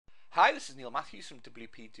Hi, this is Neil Matthews from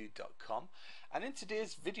WPDude.com, and in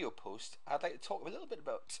today's video post I'd like to talk a little bit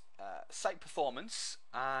about site performance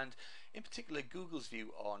and in particular Google's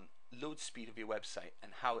view on load speed of your website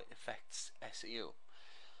and how it affects SEO.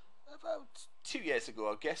 About 2 years ago,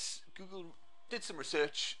 I guess, Google did some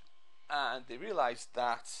research and they realized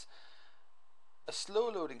that a slow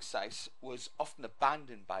loading site was often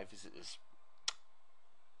abandoned by visitors.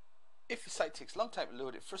 If a site takes a long time to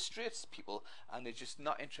load, it frustrates people and they're just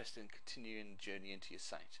not interested in continuing the journey into your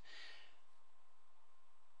site.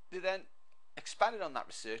 They then expanded on that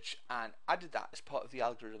research and added that as part of the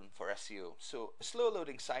algorithm for SEO. So a slow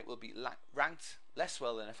loading site will be ranked less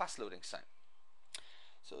well than a fast loading site.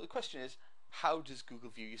 So the question is, how does Google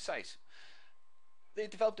view your site? They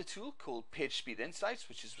developed a tool called PageSpeed Insights,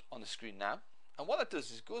 which is on the screen now. And what that does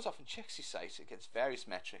is it goes off and checks your site against various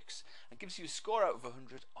metrics and gives you a score out of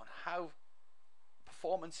 100 on how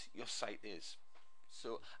performance your site is.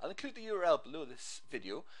 So I'll include the URL below this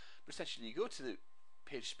video, but essentially you go to the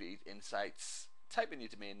PageSpeed Insights, type in your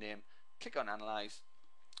domain name, click on Analyze,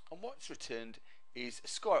 and what's returned is a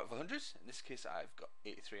score out of 100. In this case I've got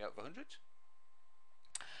 83 out of 100,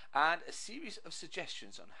 and a series of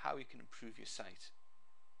suggestions on how you can improve your site.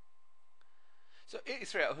 So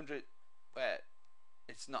 83 out of 100, where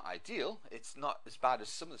it's not ideal, it's not as bad as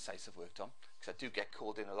some of the sites I've worked on, because I do get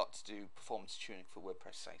called in a lot to do performance tuning for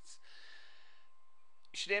WordPress sites.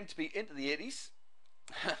 You should aim to be into the 80s.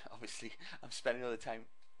 Obviously I'm spending a lot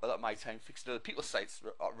of my time fixing other people's sites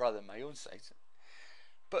rather than my own site,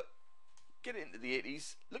 but get into the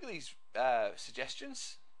 80s. Look at these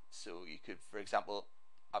suggestions. So you could, for example,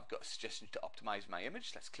 I've got a suggestion to optimize my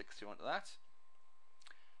image. Let's click through onto that.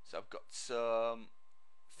 So I've got some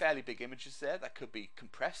fairly big images there that could be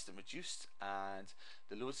compressed and reduced, and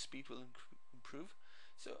the load speed will improve.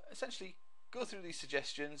 So essentially go through these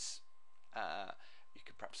suggestions. You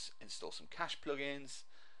could perhaps install some cache plugins.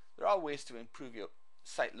 There are ways to improve your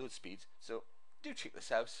site load speed, so do check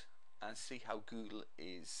this out and see how Google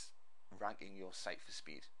is ranking your site for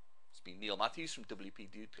speed. It's been Neil Matthews from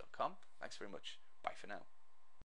WPDude.com. Thanks very much. Bye for now.